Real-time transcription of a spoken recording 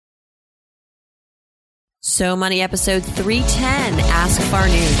So Money episode 310, Ask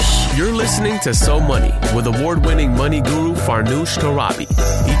Farnoosh. You're listening to So Money with award-winning money guru Farnoosh Torabi.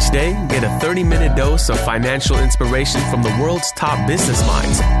 Each day, get a 30-minute dose of financial inspiration from the world's top business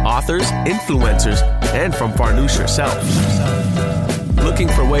minds, authors, influencers, and from Farnoosh herself. Looking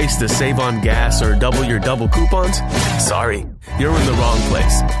for ways to save on gas or double your double coupons? Sorry, you're in the wrong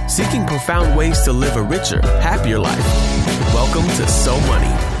place. Seeking profound ways to live a richer, happier life. Welcome to So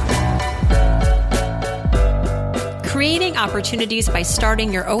Money. Creating opportunities by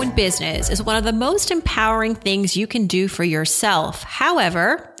starting your own business is one of the most empowering things you can do for yourself.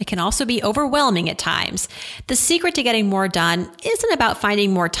 However, it can also be overwhelming at times. The secret to getting more done isn't about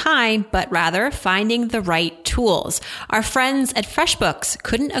finding more time, but rather finding the right tools. Our friends at FreshBooks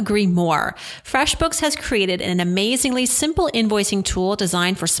couldn't agree more. FreshBooks has created an amazingly simple invoicing tool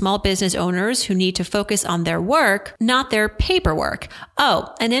designed for small business owners who need to focus on their work, not their paperwork.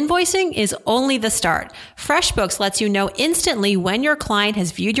 Oh, and invoicing is only the start. FreshBooks lets you know instantly when your client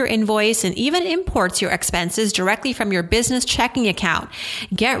has viewed your invoice and even imports your expenses directly from your business checking account.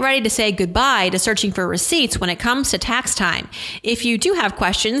 Get ready to say goodbye to searching for receipts when it comes to tax time. If you do have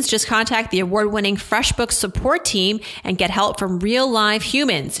questions, just contact the award-winning FreshBooks support team and get help from real live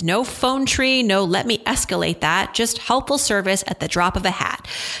humans. No phone tree, no let me escalate that, just helpful service at the drop of a hat.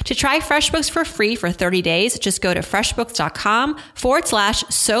 To try FreshBooks for free for 30 days, just go to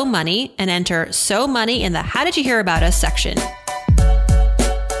freshbooks.com/SoMoney and enter So Money in the How Did You Hear About Us section.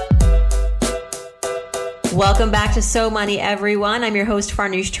 Welcome back to So Money, everyone. I'm your host,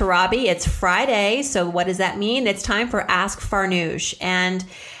 Farnoosh Torabi. It's Friday, so what does that mean? It's time for Ask Farnoosh. And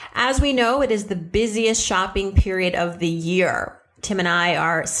as we know, it is the busiest shopping period of the year. Tim and I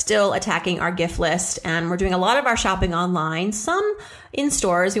are still attacking our gift list, and we're doing a lot of our shopping online, some in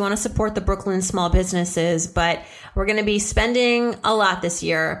stores. We want to support the Brooklyn small businesses, but we're going to be spending a lot this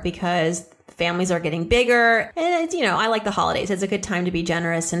year because families are getting bigger, and it's, I like the holidays. It's a good time to be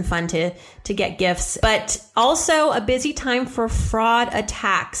generous and fun to get gifts, but also a busy time for fraud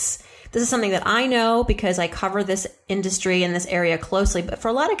attacks. This is something that I know because I cover this industry and this area closely. But for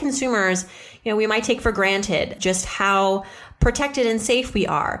a lot of consumers, we might take for granted just how protected and safe we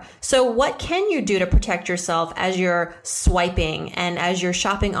are. So what can you do to protect yourself as you're swiping and as you're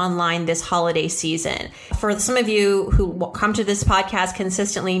shopping online this holiday season? For some of you who come to this podcast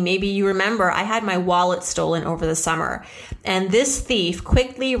consistently, maybe you remember I had my wallet stolen over the summer. And this thief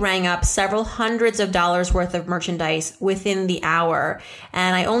quickly rang up several hundreds of dollars worth of merchandise within the hour.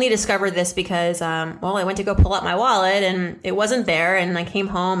 And I only discovered this because, I went to go pull out my wallet and it wasn't there. And I came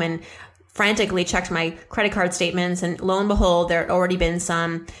home and frantically checked my credit card statements, and lo and behold, there had already been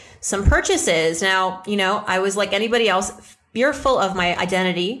some purchases. Now, I was like anybody else, fearful of my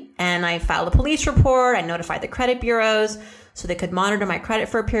identity, and I filed a police report. I notified the credit bureaus so they could monitor my credit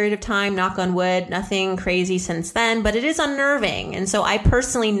for a period of time. Knock on wood, nothing crazy since then, but it is unnerving. And so I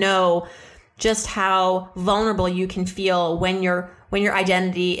personally know just how vulnerable you can feel when your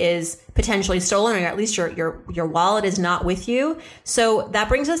identity is potentially stolen, or at least your wallet is not with you. So that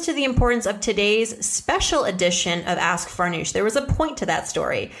brings us to the importance of today's special edition of Ask Farnoosh. There was a point to that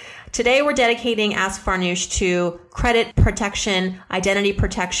story. Today we're dedicating Ask Farnoosh to credit protection, identity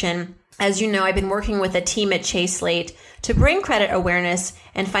protection. As you know, I've been working with a team at Chase Slate to bring credit awareness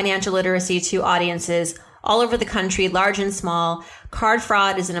and financial literacy to audiences all over the country, large and small. Card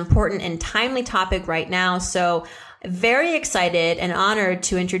fraud is an important and timely topic right now. So very excited and honored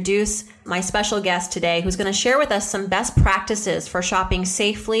to introduce my special guest today, who's going to share with us some best practices for shopping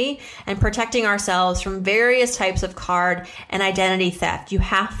safely and protecting ourselves from various types of card and identity theft. You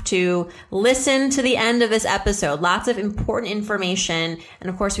have to listen to the end of this episode. Lots of important information. And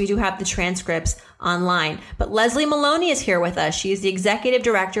of course, we do have the transcripts online. But Leslie Maloney is here with us. She is the Executive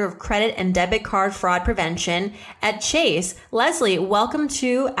Director of Credit and Debit Card Fraud Prevention at Chase. Leslie, welcome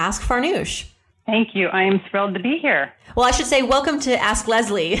to Ask Farnoosh. Thank you. I am thrilled to be here. Well, I should say welcome to Ask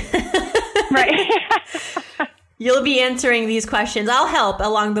Leslie. Right. You'll be answering these questions. I'll help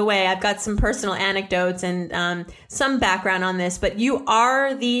along the way. I've got some personal anecdotes and some background on this, but you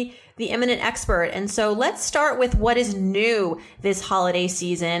are the eminent expert. And so let's start with what is new this holiday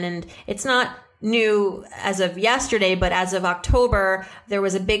season. And it's not new as of yesterday, but as of October, there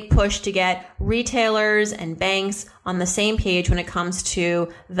was a big push to get retailers and banks on the same page when it comes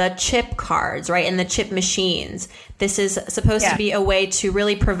to the chip cards, right? And the chip machines. This is supposed to be a way to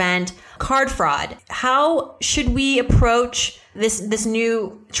really prevent card fraud. How should we approach this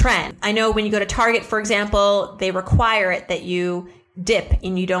new trend? I know when you go to Target, for example, they require it that you dip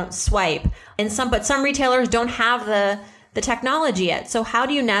and you don't swipe. But some retailers don't have the technology yet. So how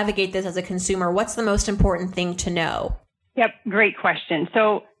do you navigate this as a consumer? What's the most important thing to know? Yep, great question.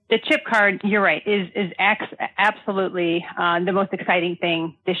 So The chip card, you're right, is absolutely the most exciting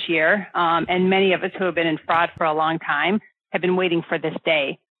thing this year. And many of us who have been in fraud for a long time have been waiting for this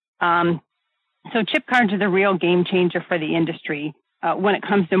day. So chip cards are the real game changer for the industry when it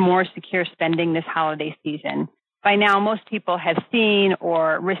comes to more secure spending this holiday season. By now, most people have seen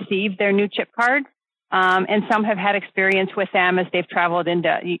or received their new chip cards, and some have had experience with them as they've traveled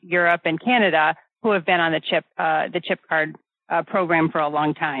into Europe and Canada, who have been on the chip card program for a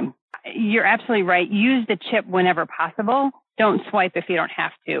long time. You're absolutely right. Use the chip whenever possible. Don't swipe if you don't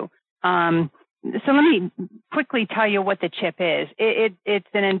have to. So let me quickly tell you what the chip is. It's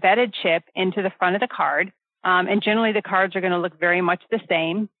an embedded chip into the front of the card, and generally the cards are going to look very much the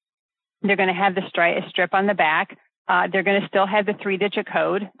same. They're going to have the strip on the back. They're going to still have the 3-digit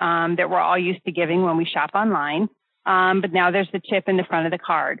code that we're all used to giving when we shop online. But now there's the chip in the front of the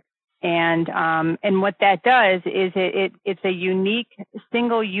card. And what that does is it's a unique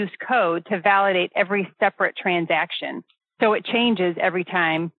single-use code to validate every separate transaction. So it changes every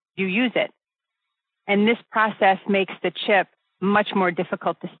time you use it. And this process makes the chip much more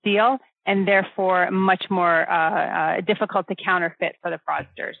difficult to steal and therefore much more difficult to counterfeit for the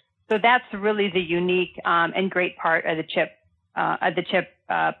fraudsters. So that's really the unique and great part of the chip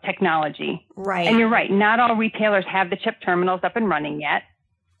technology. Right. And you're right. Not all retailers have the chip terminals up and running yet.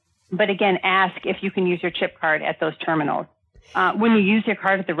 But again, ask if you can use your chip card at those terminals. When you use your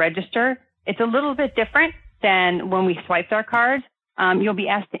card at the register, it's a little bit different than when we swiped our cards. You'll be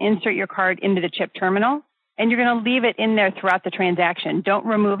asked to insert your card into the chip terminal, and you're going to leave it in there throughout the transaction. Don't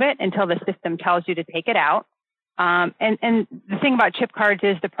remove it until the system tells you to take it out. And the thing about chip cards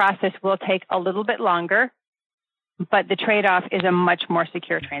is the process will take a little bit longer, but the trade-off is a much more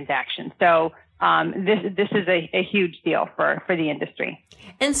secure transaction. So this is a huge deal for the industry.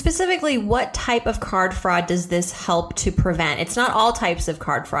 And specifically, what type of card fraud does this help to prevent? It's not all types of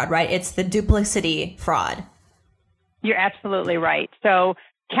card fraud, right? It's the duplicity fraud. You're absolutely right. So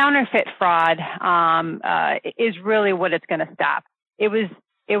counterfeit fraud is really what it's going to stop. It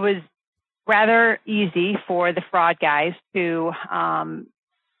was rather easy for the fraud guys to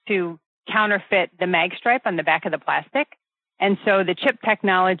counterfeit the mag stripe on the back of the plastic. And so the chip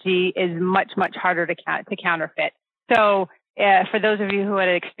technology is much, much harder to counterfeit. So for those of you who had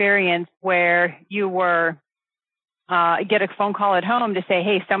an experience where you were get a phone call at home to say,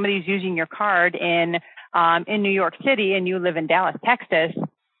 hey, somebody's using your card in New York City and you live in Dallas, Texas,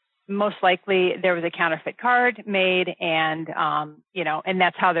 most likely there was a counterfeit card made and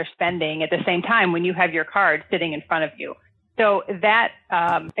that's how they're spending at the same time when you have your card sitting in front of you. So that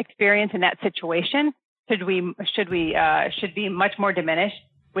experience in that situation should be much more diminished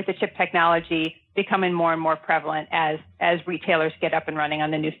with the chip technology becoming more and more prevalent as retailers get up and running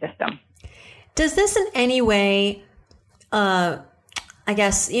on the new system. Does this in any way, I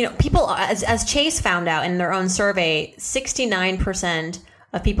guess, people, as Chase found out in their own survey, 69%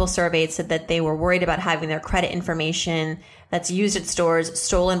 of people surveyed said that they were worried about having their credit information that's used at stores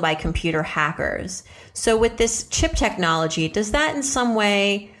stolen by computer hackers. So with this chip technology, does that in some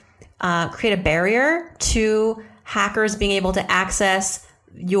way create a barrier to hackers being able to access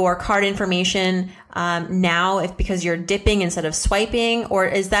your card information now because you're dipping instead of swiping, or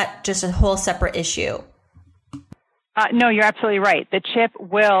is that just a whole separate issue? No, you're absolutely right. The chip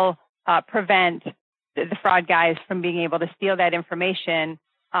will prevent the fraud guys from being able to steal that information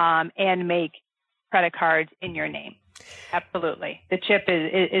and make credit cards in your name. Absolutely. The chip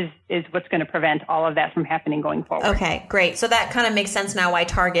is what's going to prevent all of that from happening going forward. Okay, great. So that kind of makes sense now why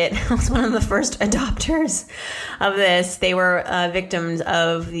Target was one of the first adopters of this. They were victims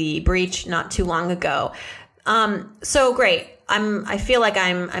of the breach not too long ago. So great. I feel like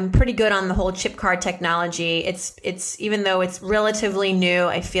I'm pretty good on the whole chip card technology. It's even though it's relatively new,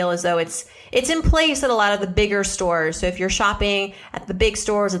 I feel as though it's in place at a lot of the bigger stores. So if you're shopping at the big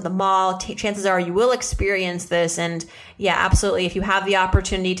stores at the mall, chances are you will experience this. And yeah, absolutely. If you have the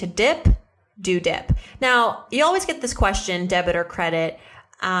opportunity to dip, do dip. Now, you always get this question, debit or credit.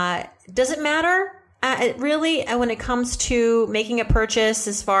 Does it matter really when it comes to making a purchase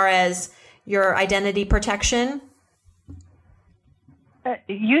as far as your identity protection?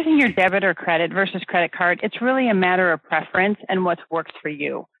 Using your debit or credit versus credit card, it's really a matter of preference and what works for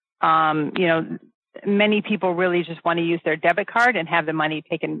you. Many people really just want to use their debit card and have the money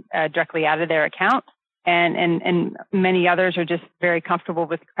taken directly out of their account. And many others are just very comfortable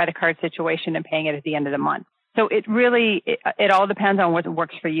with the credit card situation and paying it at the end of the month. So it all depends on what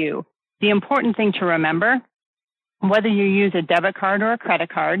works for you. The important thing to remember, whether you use a debit card or a credit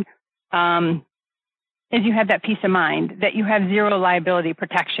card, is you have that peace of mind that you have zero liability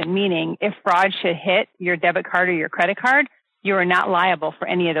protection, meaning if fraud should hit your debit card or your credit card, you are not liable for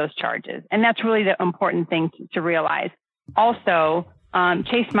any of those charges. And that's really the important thing to realize. Also,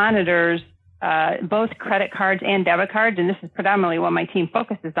 Chase monitors both credit cards and debit cards, and this is predominantly what my team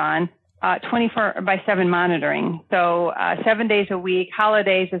focuses on, 24/7 monitoring. So 7 days a week,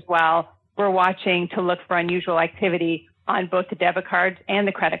 holidays as well, we're watching to look for unusual activity on both the debit cards and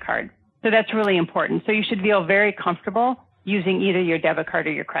the credit cards. So that's really important. So you should feel very comfortable using either your debit card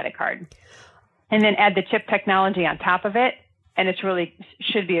or your credit card. And then add the chip technology on top of it, and it's really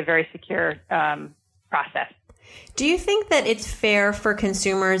should be a very secure process. Do you think that it's fair for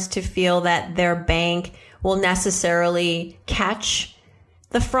consumers to feel that their bank will necessarily catch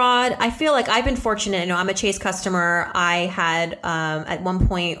the fraud? I feel like I've been fortunate. I'm a Chase customer. I had, at one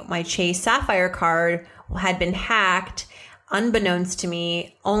point, my Chase Sapphire card had been hacked unbeknownst to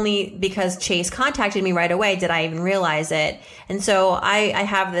me. Only because Chase contacted me right away did I even realize it. And so I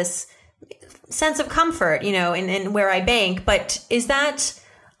have this sense of comfort, in where I bank. But is that,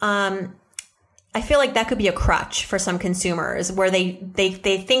 I feel like that could be a crutch for some consumers where they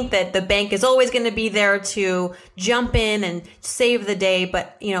think that the bank is always going to be there to jump in and save the day.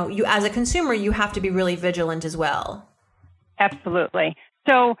 But, you as a consumer, you have to be really vigilant as well. Absolutely.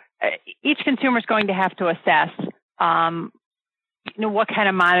 So each consumer is going to have to assess, what kind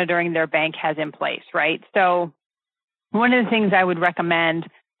of monitoring their bank has in place, right? So one of the things I would recommend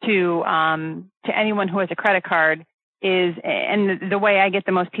to anyone who has a credit card is, and the way I get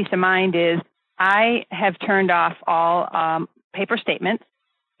the most peace of mind is, I have turned off all paper statements,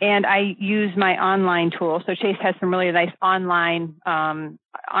 and I use my online tool. So Chase has some really nice online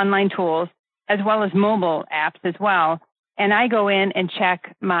tools as well as mobile apps as well. And I go in and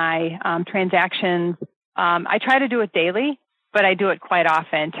check my transactions. I try to do it daily, but I do it quite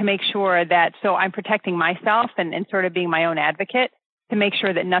often to make sure that, so I'm protecting myself and sort of being my own advocate to make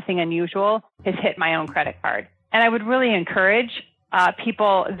sure that nothing unusual has hit my own credit card. And I would really encourage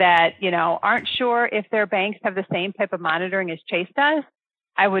people that, aren't sure if their banks have the same type of monitoring as Chase does.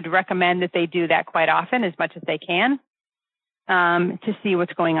 I would recommend that they do that quite often, as much as they can, to see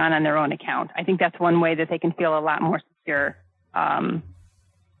what's going on their own account. I think that's one way that they can feel a lot more secure.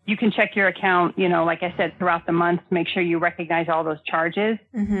 You can check your account, like I said, throughout the month to make sure you recognize all those charges.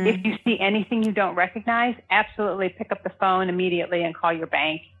 Mm-hmm. If you see anything you don't recognize, absolutely pick up the phone immediately and call your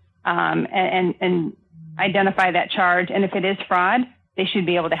bank, and identify that charge. And if it is fraud, they should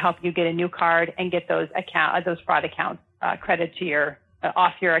be able to help you get a new card and get those fraud accounts credited to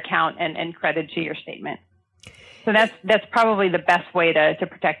off your account and credited to your statement. So that's probably the best way to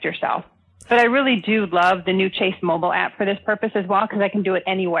protect yourself. But I really do love the new Chase mobile app for this purpose as well, because I can do it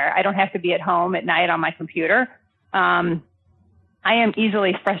anywhere. I don't have to be at home at night on my computer. I am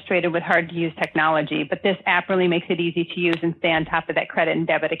easily frustrated with hard to use technology, but this app really makes it easy to use and stay on top of that credit and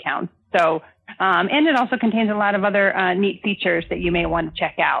debit account. So, and it also contains a lot of other neat features that you may want to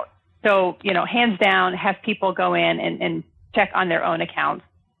check out. So, hands down, have people go in and check on their own accounts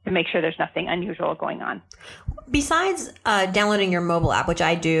to make sure there's nothing unusual going on. Besides downloading your mobile app, which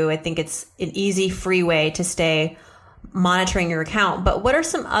I do, I think it's an easy, free way to stay monitoring your account. But what are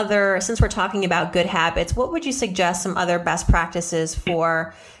some other, since we're talking about good habits, what would you suggest some other best practices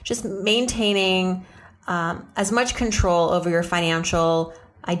for just maintaining as much control over your financial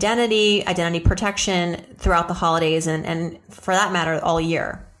identity protection throughout the holidays and for that matter, all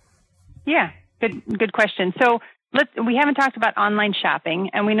year? Yeah, good question. So we haven't talked about online shopping,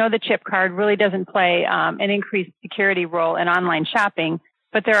 and we know the chip card really doesn't play an increased security role in online shopping,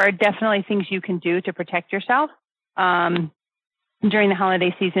 but there are definitely things you can do to protect yourself during the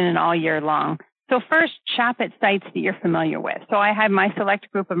holiday season and all year long. So first, shop at sites that you're familiar with. So I have my select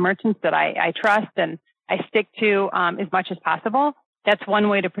group of merchants that I trust and I stick to as much as possible. That's one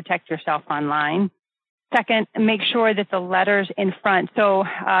way to protect yourself online. Second, make sure that the letters in front, so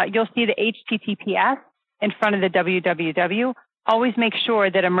you'll see the HTTPS in front of the www. Always make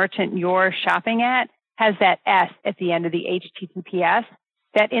sure that a merchant you're shopping at has that S at the end of the HTTPS.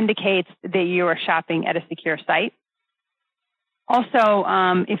 That indicates that you are shopping at a secure site. Also,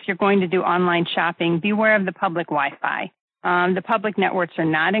 if you're going to do online shopping, beware of the public Wi-Fi. The public networks are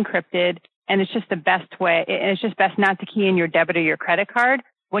not encrypted, and it's just the best way. And it's just best not to key in your debit or your credit card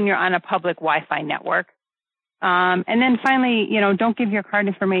when you're on a public Wi-Fi network. And then finally, don't give your card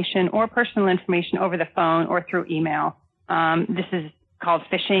information or personal information over the phone or through email. This is called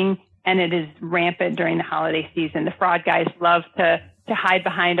phishing, and it is rampant during the holiday season. The fraud guys love to hide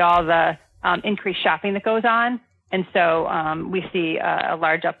behind all the increased shopping that goes on. And so we see a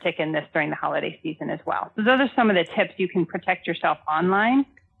large uptick in this during the holiday season as well. So those are some of the tips you can protect yourself online.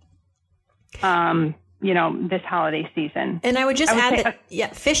 this holiday season. And I would just add that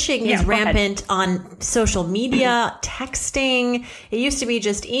phishing is rampant on social media, texting. It used to be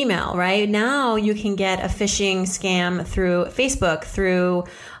just email, right? Now you can get a phishing scam through Facebook, through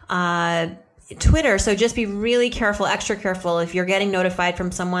Twitter. So just be really careful, extra careful if you're getting notified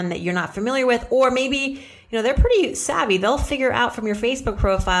from someone that you're not familiar with, or maybe, they're pretty savvy. They'll figure out from your Facebook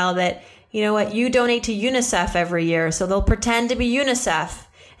profile that, you donate to UNICEF every year. So they'll pretend to be UNICEF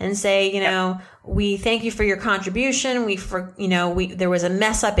and say, we thank you for your contribution. There was a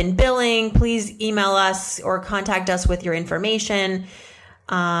mess up in billing. Please email us or contact us with your information.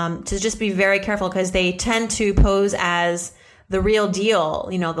 To just be very careful, because they tend to pose as the real deal.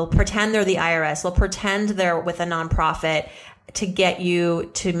 They'll pretend they're the IRS. They'll pretend they're with a nonprofit to get you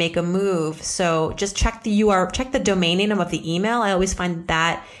to make a move. So just check the URL, check the domain name of the email. I always find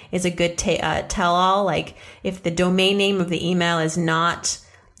that is a good tell-all. Like if the domain name of the email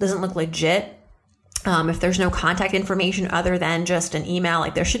doesn't look legit, if there's no contact information other than just an email,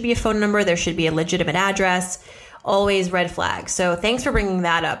 like there should be a phone number, there should be a legitimate address, always red flag. So thanks for bringing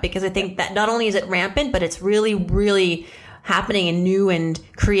that up, because I think that not only is it rampant, but it's really, really happening in new and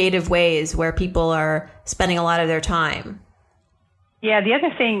creative ways where people are spending a lot of their time. Yeah, the other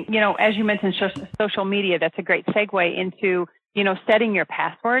thing, as you mentioned, social media, that's a great segue into, setting your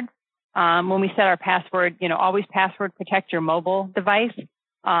password. When we set our password, always password protect your mobile device.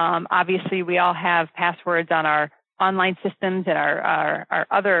 Obviously, we all have passwords on our online systems and our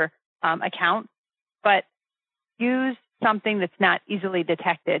other accounts, but use something that's not easily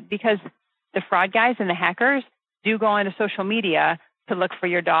detected, because the fraud guys and the hackers do go onto social media to look for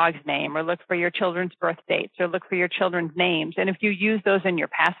your dog's name, or look for your children's birth dates, or look for your children's names. And if you use those in your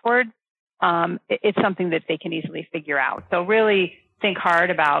password, it's something that they can easily figure out. So really think hard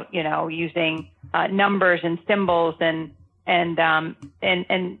about, using numbers and symbols and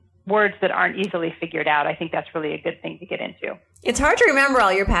words that aren't easily figured out. I think that's really a good thing to get into. It's hard to remember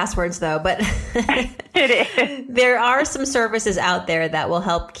all your passwords, though, but it is. There are some services out there that will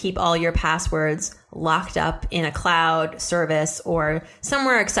help keep all your passwords locked up in a cloud service or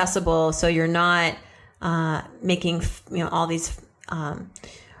somewhere accessible, so you're not making all these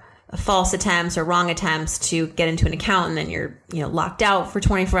false attempts or wrong attempts to get into an account, and then you're locked out for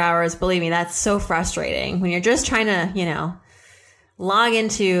 24 hours. Believe me, that's so frustrating when you're just trying to log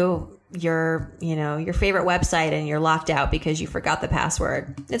into your favorite website and you're locked out because you forgot the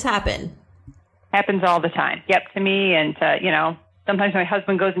password. It's happened. Happens all the time. Yep, to me, and sometimes my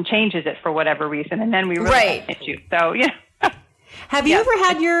husband goes and changes it for whatever reason, and then we really have an issue. So Have you ever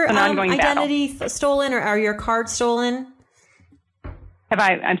had your identity stolen or your card stolen?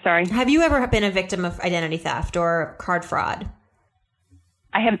 I'm sorry. Have you ever been a victim of identity theft or card fraud?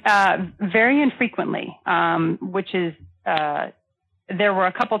 I have very infrequently, which is there were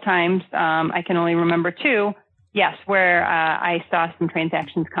a couple times, I can only remember two, yes, where I saw some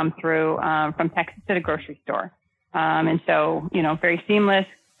transactions come through from Texas at a grocery store. And so, very seamless,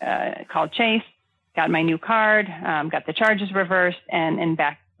 called Chase, got my new card, got the charges reversed, and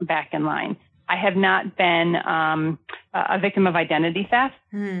back in line. I have not been a victim of identity theft,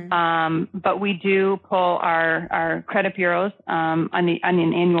 but we do pull our credit bureaus on an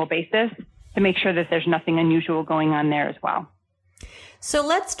annual basis to make sure that there's nothing unusual going on there as well. So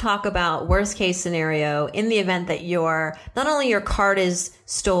let's talk about worst case scenario in the event that not only your card is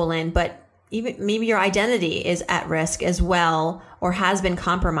stolen, but even maybe your identity is at risk as well or has been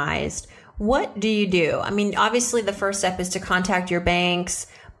compromised. What do you do? I mean, obviously the first step is to contact your banks,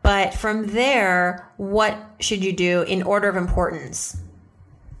 but from there, what should you do in order of importance?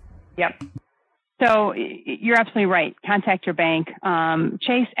 Yep. So you're absolutely right. Contact your bank.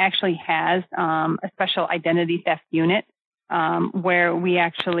 Chase actually has a special identity theft unit where we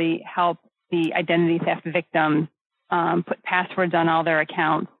actually help the identity theft victims put passwords on all their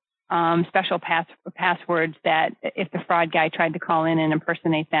accounts, special passwords that if the fraud guy tried to call in and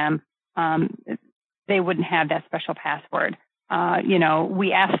impersonate them, they wouldn't have that special password.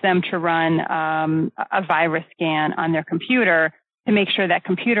 We ask them to run a virus scan on their computer to make sure that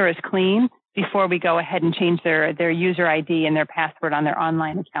computer is clean before we go ahead and change their user ID and their password on their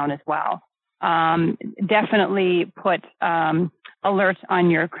online account as well. Definitely put alerts on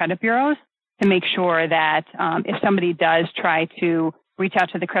your credit bureaus to make sure that if somebody does try to reach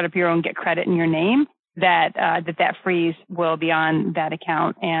out to the credit bureau and get credit in your name, that freeze will be on that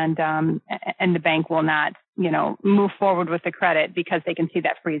account, and the bank will not move forward with the credit because they can see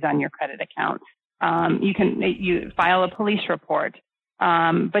that freeze on your credit account. You file a police report,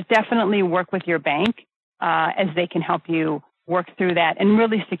 but definitely work with your bank as they can help you work through that and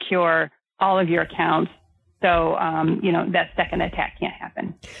really secure all of your accounts So, that second attack can't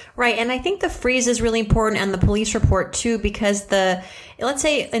happen. Right. And I think the freeze is really important and the police report too, because let's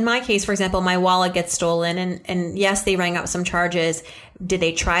say in my case, for example, my wallet gets stolen and yes, they rang up some charges. Did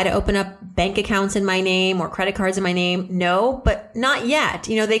they try to open up bank accounts in my name or credit cards in my name? No, but not yet.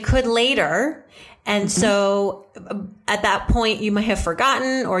 They could later. And so at that point, you might have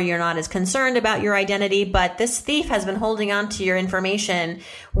forgotten or you're not as concerned about your identity. But this thief has been holding on to your information,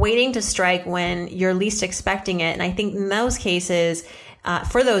 waiting to strike when you're least expecting it. And I think in those cases,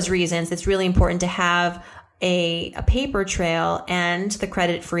 for those reasons, it's really important to have a paper trail and the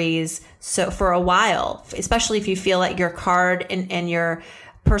credit freeze. So for a while, especially if you feel like your card and your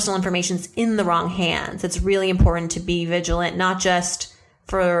personal information's in the wrong hands, it's really important to be vigilant, not just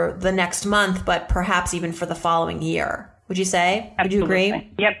for the next month, but perhaps even for the following year. Would you say? Absolutely. Would you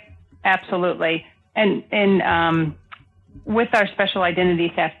agree? Yep, absolutely. And with our special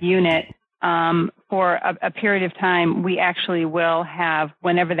identity theft unit, for a period of time, we actually will have,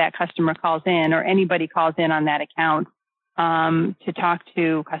 whenever that customer calls in or anybody calls in on that account to talk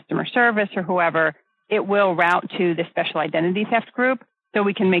to customer service or whoever, it will route to the special identity theft group so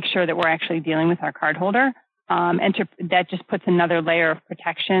we can make sure that we're actually dealing with our cardholder. That just puts another layer of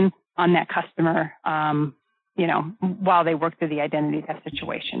protection on that customer, while they work through the identity theft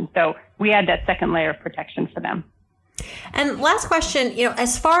situation. So we add that second layer of protection for them. And last question,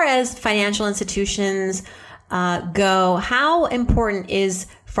 as far as financial institutions go, how important is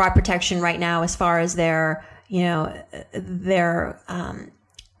fraud protection right now as far as their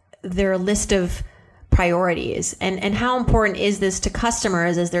list of priorities and how important is this to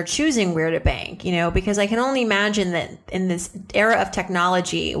customers as they're choosing where to bank, because I can only imagine that in this era of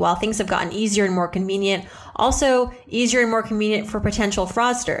technology, while things have gotten easier and more convenient, also easier and more convenient for potential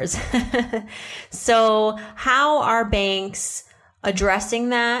fraudsters. So how are banks addressing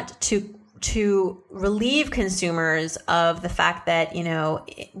that to relieve consumers of the fact that,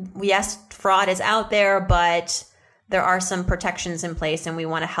 yes, fraud is out there, but there are some protections in place and we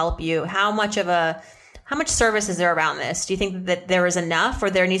want to help you? How much service is there around this? Do you think that there is enough or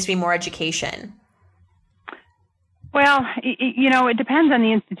there needs to be more education? Well, it depends on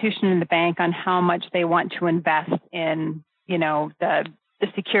the institution and the bank on how much they want to invest in, the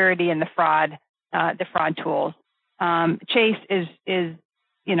security and the fraud tools. Chase is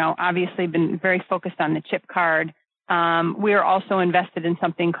obviously been very focused on the chip card. We are also invested in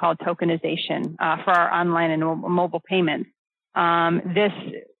something called tokenization for our online and mobile payments. This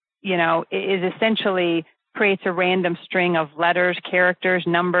is essentially creates a random string of letters, characters,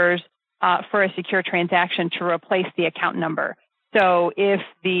 numbers for a secure transaction to replace the account number. So if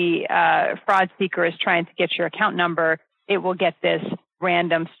the fraud seeker is trying to get your account number, it will get this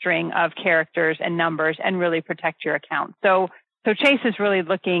random string of characters and numbers and really protect your account. So Chase is really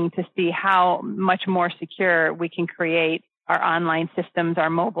looking to see how much more secure we can create our online systems, our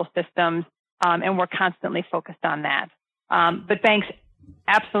mobile systems, and we're constantly focused on that. But banks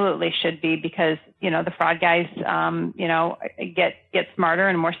absolutely should be, because, the fraud guys, get smarter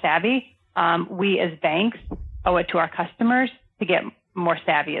and more savvy. We as banks owe it to our customers to get more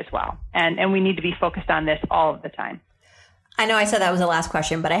savvy as well. And we need to be focused on this all of the time. I know I said that was the last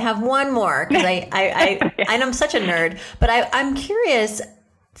question, but I have one more because I'm such a nerd, but I'm curious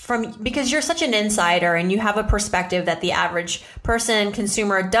because you're such an insider and you have a perspective that the average person,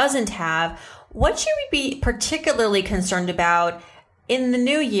 consumer doesn't have. What should we be particularly concerned about in the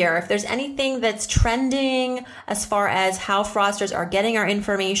new year? If there's anything that's trending as far as how fraudsters are getting our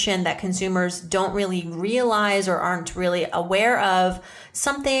information that consumers don't really realize or aren't really aware of,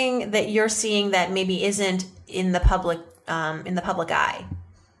 something that you're seeing that maybe isn't in the public eye?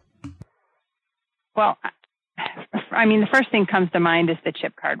 Well, the first thing comes to mind is the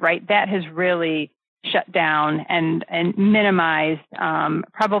chip card, right? That has really shut down and minimized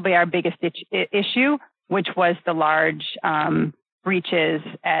probably our biggest issue, which was the large breaches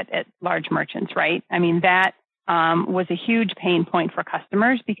at large merchants, right? That was a huge pain point for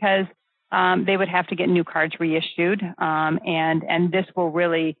customers because they would have to get new cards reissued, and this will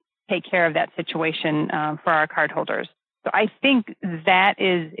really take care of that situation for our cardholders. So I think that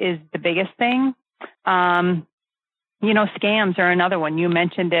is the biggest thing. Scams are another one. You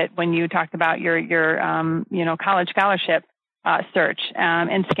mentioned it when you talked about your college scholarship search,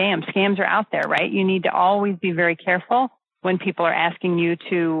 and scams. Scams are out there, right? You need to always be very careful when people are asking you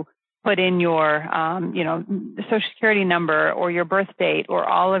to put in your, social security number or your birth date or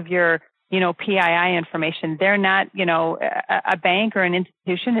all of your, PII information. They're not, a bank or an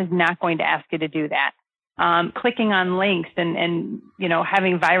institution is not going to ask you to do that. Clicking on links and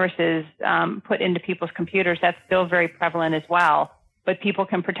having viruses put into people's computers, that's still very prevalent as well. But people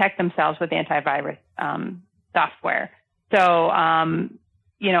can protect themselves with antivirus software. So,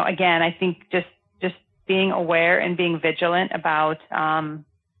 again, I think just being aware and being vigilant about,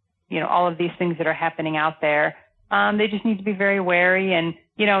 all of these things that are happening out there. They just need to be very wary and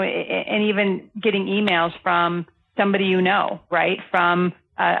even getting emails from somebody right? From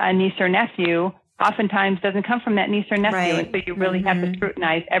a niece or nephew oftentimes doesn't come from that niece or nephew. Right. And so you really have to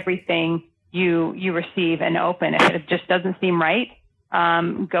scrutinize everything you receive and open. If it just doesn't seem right,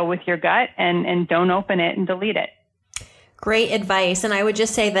 go with your gut and don't open it and delete it. Great advice. And I would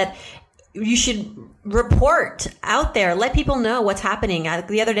just say that you should report out there. Let people know what's happening.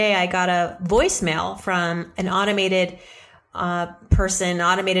 The other day, I got a voicemail from an automated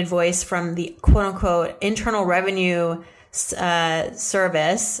automated voice from the quote unquote Internal Revenue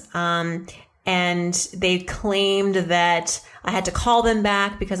Service. And they claimed that I had to call them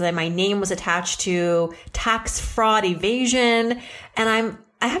back because my name was attached to tax fraud evasion. And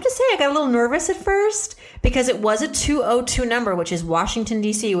I have to say, I got a little nervous at first because it was a 202 number, which is Washington,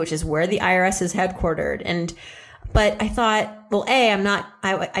 D.C., which is where the IRS is headquartered. But I thought, well, I'm not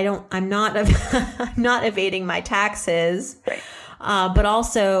evading my taxes. Right. But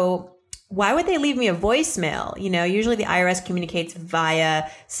also, why would they leave me a voicemail? Usually the IRS communicates via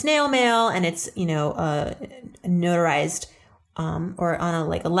snail mail and it's, notarized, or on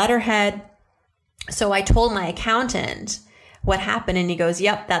a letterhead. So I told my accountant what happened and he goes,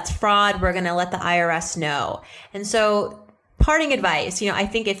 yep, that's fraud. We're going to let the IRS know. And so parting advice, I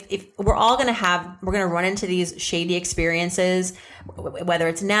think if we're all going to run into these shady experiences, whether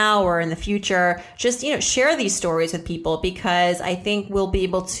it's now or in the future, just, share these stories with people because I think we'll be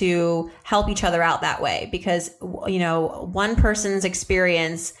able to help each other out that way because, one person's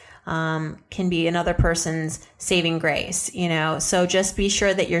experience can be another person's saving grace, so just be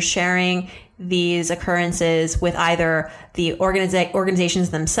sure that you're sharing these occurrences with either the organizations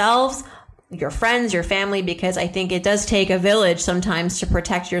themselves, your friends, your family, because I think it does take a village sometimes to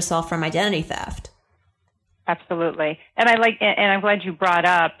protect yourself from identity theft. Absolutely. And I'm glad you brought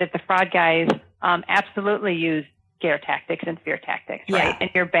up that the fraud guys absolutely use scare tactics and fear tactics, right? Yeah.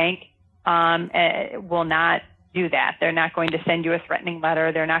 And your bank will not do that. They're not going to send you a threatening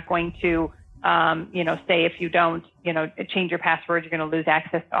letter. They're not going to, say if you don't, change your password, you're going to lose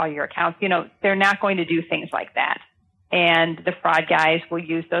access to all your accounts. They're not going to do things like that. And the fraud guys will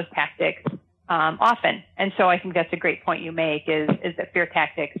use those tactics often. And so I think that's a great point you make is that fear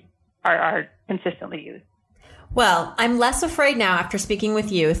tactics are consistently used. Well, I'm less afraid now after speaking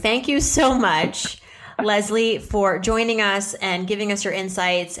with you. Thank you so much, Leslie, for joining us and giving us your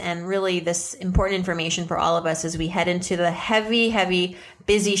insights and really this important information for all of us as we head into the heavy,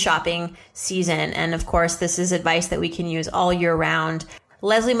 busy shopping season. And of course, this is advice that we can use all year round.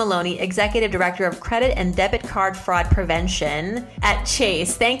 Leslie Maloney, Executive Director of Credit and Debit Card Fraud Prevention at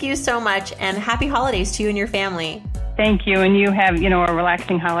Chase. Thank you so much and happy holidays to you and your family. Thank you. And you have, a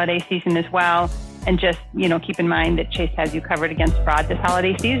relaxing holiday season as well. And just, keep in mind that Chase has you covered against fraud this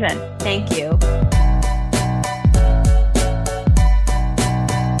holiday season. Thank you.